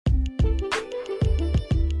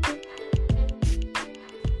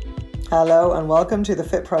Hello and welcome to the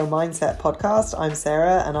Fit Pro Mindset podcast. I'm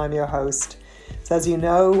Sarah and I'm your host. So as you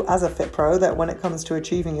know, as a Fit Pro, that when it comes to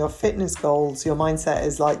achieving your fitness goals, your mindset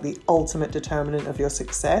is like the ultimate determinant of your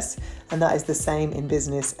success, and that is the same in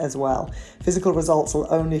business as well. Physical results will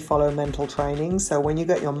only follow mental training, so when you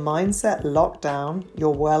get your mindset locked down, you're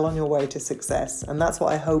well on your way to success, and that's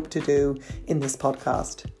what I hope to do in this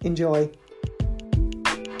podcast. Enjoy.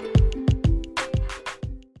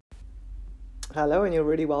 Hello, and you're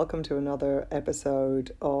really welcome to another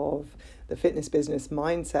episode of the Fitness Business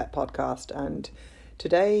Mindset podcast. And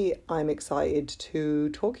today I'm excited to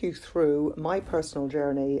talk you through my personal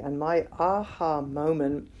journey and my aha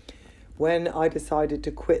moment when I decided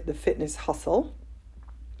to quit the fitness hustle,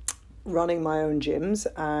 running my own gyms,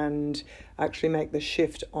 and actually make the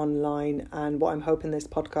shift online. And what I'm hoping this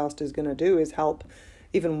podcast is going to do is help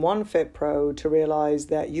even one Fit Pro to realize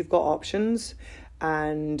that you've got options.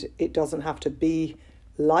 And it doesn't have to be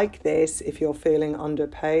like this if you're feeling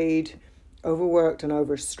underpaid, overworked and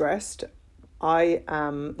overstressed. I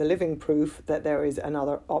am the living proof that there is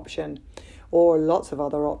another option or lots of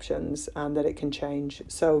other options and that it can change.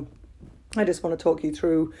 So I just want to talk you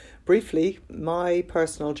through briefly my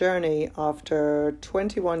personal journey after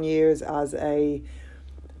 21 years as a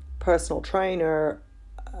personal trainer,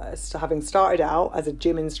 having started out as a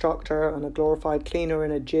gym instructor and a glorified cleaner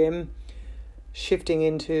in a gym, shifting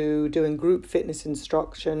into doing group fitness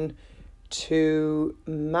instruction, to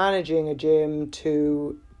managing a gym,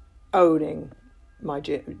 to owning my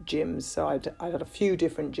gyms. So I had a few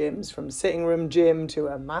different gyms, from sitting room gym to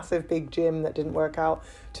a massive big gym that didn't work out,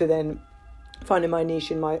 to then finding my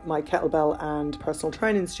niche in my kettlebell and personal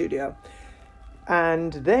training studio.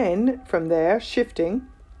 And then from there, shifting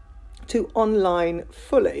to online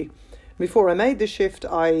fully. Before I made the shift,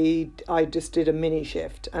 I just did a mini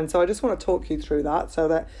shift. And so I just want to talk you through that so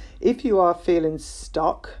that if you are feeling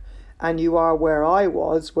stuck and you are where I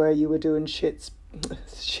was, where you were doing shit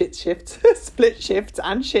shifts, split shifts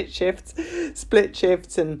and shit shifts, split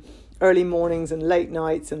shifts and early mornings and late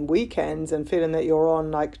nights and weekends, and feeling that you're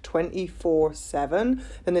on like 24/7,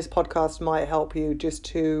 then this podcast might help you just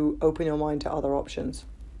to open your mind to other options.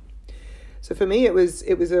 So for me, it was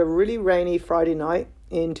a really rainy Friday night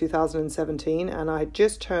in 2017, and I had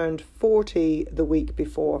just turned 40 the week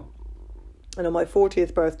before. And on my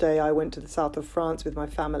 40th birthday, I went to the south of France with my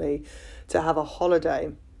family to have a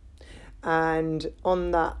holiday. And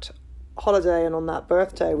on that holiday and on that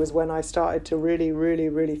birthday was when I started to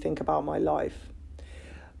really think about my life.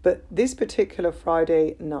 But this particular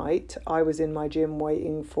Friday night, I was in my gym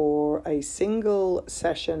waiting for a single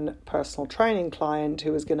session personal training client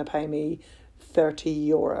who was going to pay me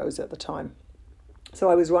 €30 at the time. So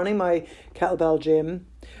I was running my kettlebell gym.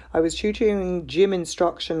 I was tutoring gym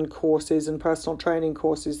instruction courses and personal training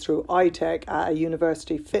courses through iTech at a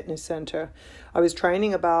university fitness center. I was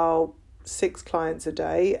training about 6 clients a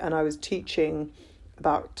day, and I was teaching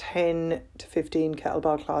about 10 to 15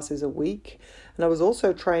 kettlebell classes a week. And I was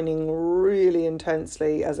also training really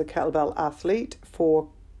intensely as a kettlebell athlete for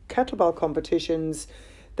kettlebell competitions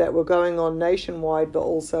that were going on nationwide, but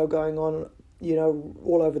also going on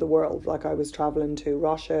all over the world. Like I was traveling to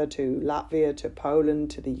Russia, to Latvia, to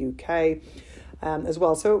Poland, to the UK as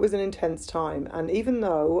well. So it was an intense time. And even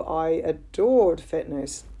though I adored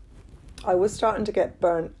fitness, I was starting to get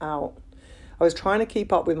burnt out. I was trying to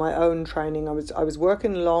keep up with my own training. I was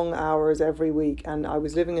working long hours every week, and I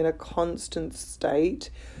was living in a constant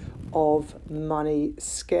state of money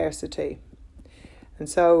scarcity. And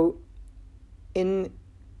so in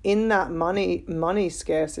that money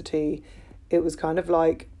scarcity, it was kind of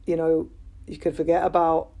like, you could forget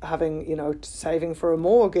about having, saving for a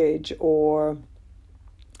mortgage or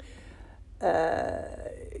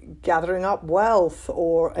gathering up wealth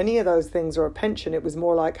or any of those things, or a pension. It was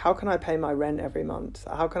more like, how can I pay my rent every month?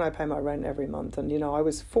 How can I pay my rent every month? And, I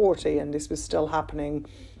was 40 and this was still happening.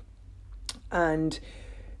 And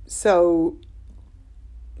so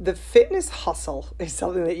the fitness hustle is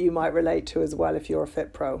something that you might relate to as well if you're a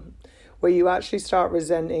Fit Pro, where you actually start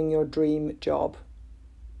resenting your dream job.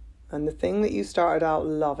 And the thing that you started out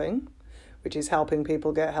loving, which is helping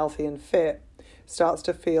people get healthy and fit, starts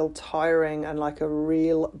to feel tiring and like a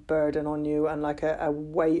real burden on you and like a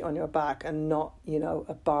weight on your back, and not,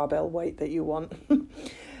 a barbell weight that you want.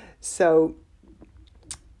 So,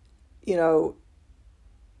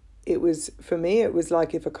 for me, it was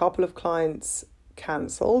like if a couple of clients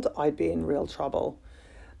cancelled, I'd be in real trouble.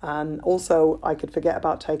 Also, I could forget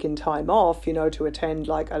about taking time off, to attend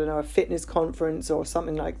a fitness conference or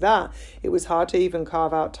something like that. It was hard to even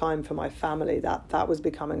carve out time for my family. That was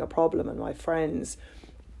becoming a problem, and my friends.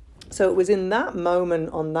 So it was in that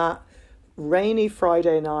moment, on that rainy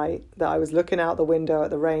Friday night that I was looking out the window at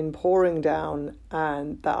the rain pouring down,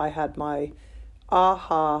 and that I had my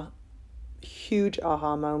huge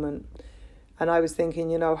aha moment. And I was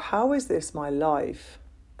thinking, how is this my life?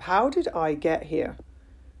 How did I get here?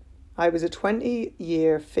 I was a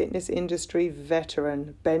 20-year fitness industry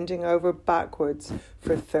veteran bending over backwards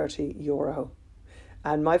for €30.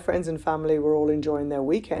 And my friends and family were all enjoying their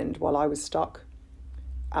weekend while I was stuck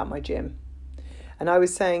at my gym. And I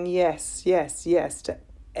was saying yes, yes, yes to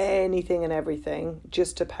anything and everything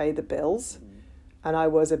just to pay the bills. And I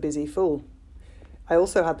was a busy fool. I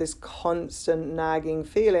also had this constant nagging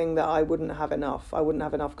feeling that I wouldn't have enough. I wouldn't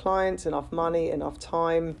have enough clients, enough money, enough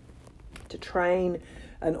time to train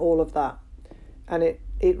and all of that. And it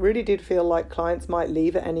really did feel like clients might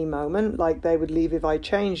leave at any moment, like they would leave if I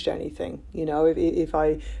changed anything. If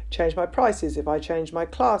I changed my prices, if I changed my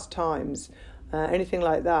class times, anything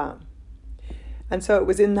like that. And so it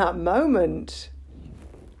was in that moment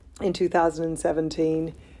in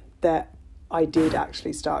 2017 that I did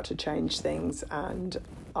actually start to change things, and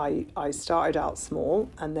I started out small,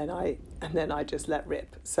 and then I just let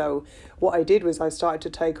rip. So what I did was I started to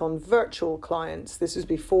take on virtual clients. This was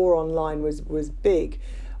before online was big.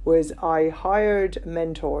 Was I hired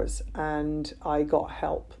mentors and I got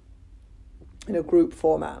help in a group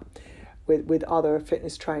format with other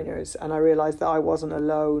fitness trainers, and I realized that I wasn't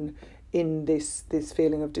alone in this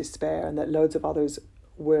feeling of despair, and that loads of others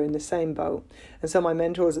were in the same boat. And so my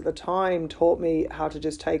mentors at the time taught me how to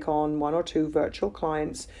just take on 1 or 2 virtual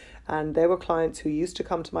clients, and they were clients who used to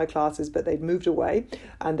come to my classes, but they'd moved away,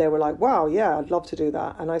 and they were like, wow, yeah, I'd love to do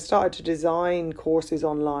that. And I started to design courses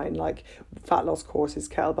online, like fat loss courses,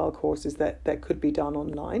 kettlebell courses that could be done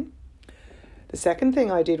online. The second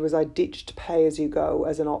thing I did was I ditched pay as you go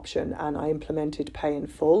as an option, and I implemented pay in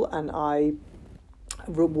full, and I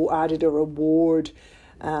added a reward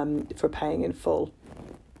for paying in full.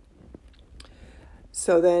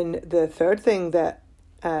 So then the third thing that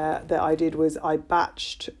I did was I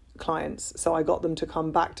batched clients. So I got them to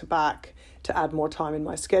come back to back to add more time in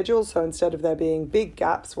my schedule. So instead of there being big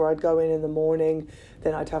gaps where I'd go in the morning,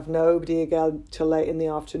 then I'd have nobody again till late in the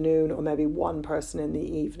afternoon, or maybe one person in the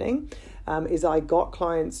evening, is I got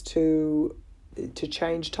clients to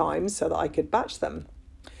change times so that I could batch them.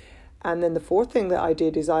 And then the fourth thing that I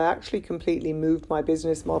did is I actually completely moved my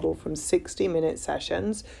business model from 60-minute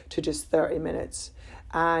sessions to just 30 minutes.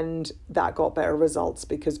 And that got better results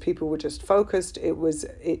because people were just focused.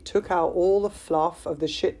 It took out all the fluff of the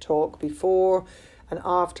shit talk before and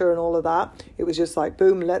after and all of that. It was just like,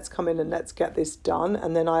 boom, let's come in and let's get this done.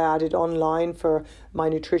 And then I added online for my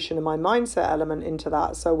nutrition and my mindset element into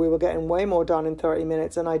that. So we were getting way more done in 30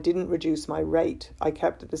 minutes, and I didn't reduce my rate. I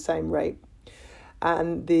kept at the same rate.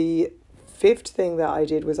 And the fifth thing that I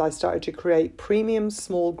did was I started to create premium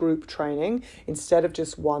small group training instead of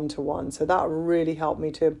just one-to-one. So that really helped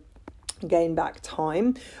me to gain back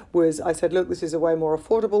time. I said, look, this is a way more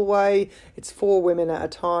affordable way. It's 4 women at a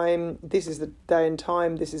time. This is the day and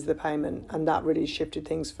time. This is the payment. And that really shifted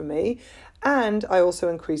things for me. And I also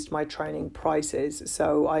increased my training prices.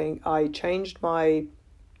 So I changed my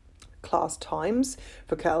class times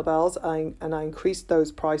for kettlebells, and I increased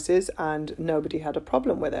those prices, and nobody had a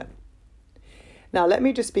problem with it. Now, let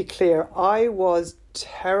me just be clear. I was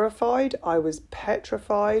terrified. I was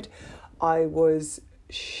petrified. I was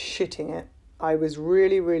shitting it. I was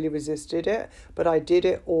really, really resisted it, but I did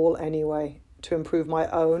it all anyway to improve my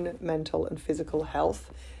own mental and physical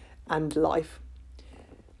health and life.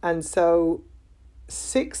 And so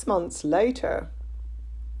 6 months later,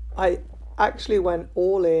 I actually went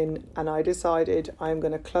all in, and I decided I'm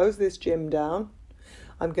going to close this gym down.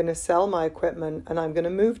 I'm going to sell my equipment, and I'm going to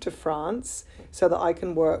move to France so that I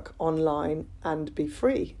can work online and be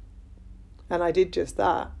free. And I did just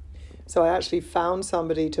that. So I actually found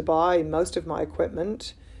somebody to buy most of my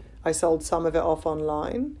equipment. I sold some of it off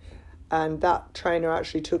online, and that trainer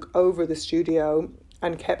actually took over the studio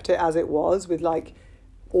and kept it as it was with like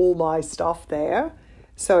all my stuff there.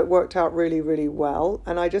 So it worked out really, really well.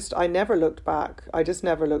 And I never looked back. I just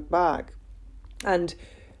never looked back. And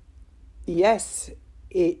yes,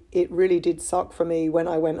 it really did suck for me when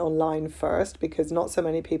I went online first, because not so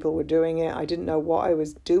many people were doing it. I didn't know what I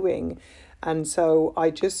was doing. And so I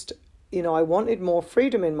just, I wanted more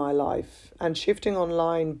freedom in my life, and shifting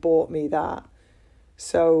online bought me that.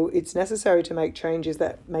 So it's necessary to make changes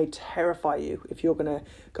that may terrify you if you're going to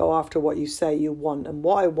go after what you say you want. And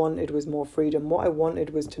what I wanted was more freedom. What I wanted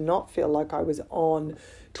was to not feel like I was on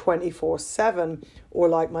 24/7, or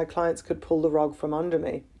like my clients could pull the rug from under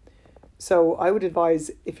me. So I would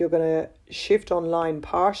advise, if you're going to shift online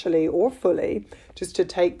partially or fully, just to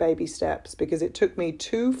take baby steps, because it took me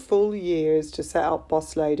 2 full years to set up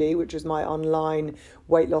Boss Lady, which is my online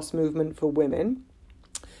weight loss movement for women.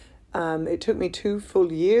 It took me 2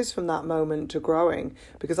 full years from that moment to growing,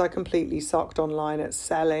 because I completely sucked online at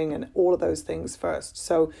selling and all of those things first.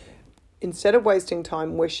 So instead of wasting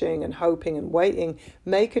time wishing and hoping and waiting,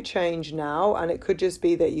 make a change now. And it could just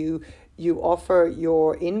be that you offer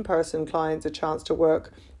your in-person clients a chance to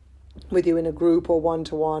work with you in a group or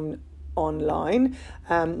one-to-one online.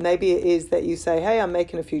 Maybe it is that you say, hey, I'm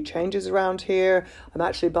making a few changes around here. I'm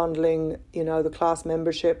actually bundling, the class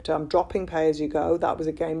membership I'm dropping pay as you go. That was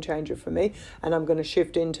a game changer for me. And I'm going to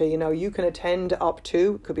shift into, you can attend up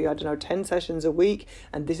to, could be, 10 sessions a week.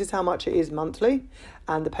 And this is how much it is monthly.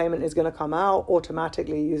 And the payment is going to come out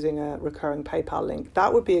automatically using a recurring PayPal link.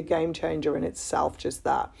 That would be a game changer in itself, just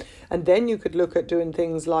that. And then you could look at doing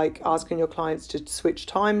things like asking your clients to switch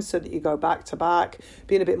times so that you go back to back,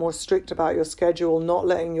 being a bit more strict about your schedule, not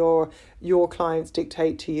letting your clients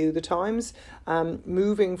dictate to you the times,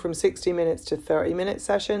 moving from 60 minutes to 30-minute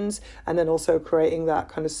sessions, and then also creating that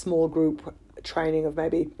kind of small group training of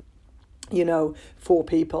maybe 4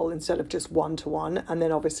 people instead of just 1-to-1, and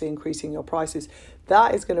then obviously increasing your prices.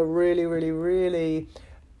 That is going to really, really, really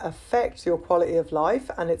affect your quality of life,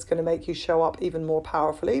 and it's going to make you show up even more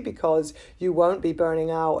powerfully, because you won't be burning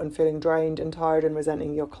out and feeling drained and tired and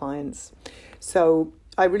resenting your clients. So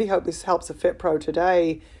I really hope this helps a Fit Pro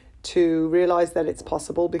today to realize that it's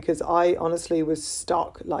possible, because I honestly was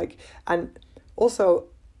stuck. And also,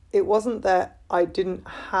 it wasn't that I didn't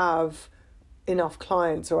have enough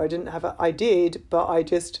clients, or I did, but I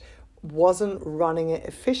just wasn't running it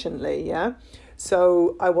efficiently. Yeah.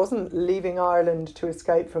 So I wasn't leaving Ireland to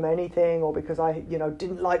escape from anything, or because I,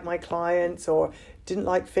 didn't like my clients or didn't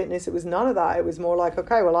like fitness. It was none of that. It was more like,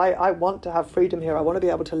 okay, well, I want to have freedom here. I want to be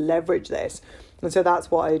able to leverage this. And so that's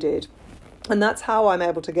what I did. And that's how I'm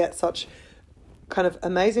able to get such kind of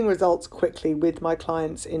amazing results quickly with my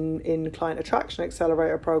clients in Client Attraction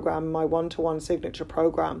Accelerator program, my one-to-one signature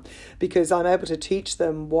program, because I'm able to teach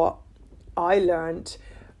them what I learned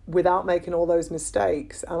without making all those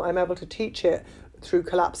mistakes. I'm able to teach it through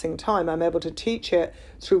collapsing time. I'm able to teach it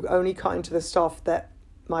through only cutting to the stuff that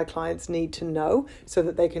my clients need to know so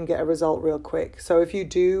that they can get a result real quick. So if you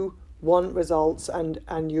do want results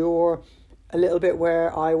and you're a little bit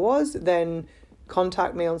where I was, then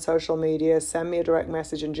contact me on social media, send me a direct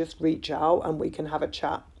message and just reach out and we can have a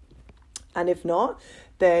chat. And if not,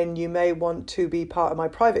 then you may want to be part of my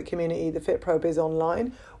private community, the Fit Pro Biz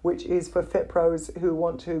Online, which is for Fit Pros who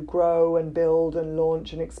want to grow and build and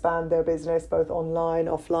launch and expand their business, both online,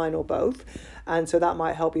 offline, or both. And so that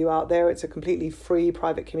might help you out there. It's a completely free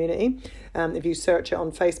private community. If you search it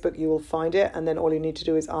on Facebook, you will find it. And then all you need to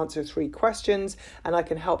do is answer 3 questions. And I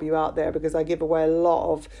can help you out there, because I give away a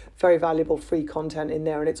lot of very valuable free content in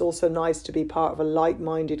there. And it's also nice to be part of a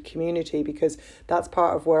like-minded community, because that's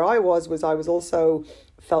part of where I was also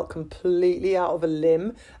felt completely out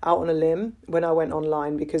on a limb when I went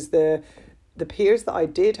online, because the peers that I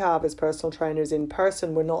did have as personal trainers in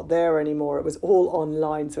person were not there anymore. It was all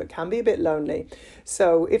online, so it can be a bit lonely.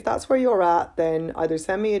 So if that's where you're at, then either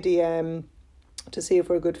send me a DM to see if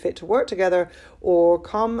we're a good fit to work together, or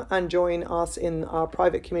come and join us in our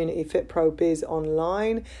private community, Fit Pro Biz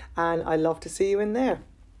Online, and I'd love to see you in there.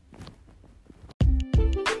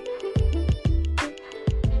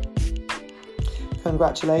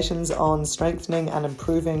 Congratulations on strengthening and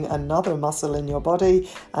improving another muscle in your body,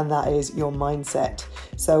 and that is your mindset.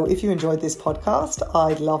 So if you enjoyed this podcast,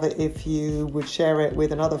 I'd love it if you would share it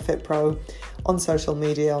with another Fit Pro on social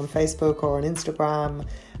media, on Facebook or on Instagram,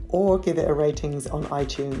 or give it a ratings on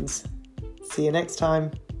iTunes. See you next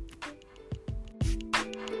time.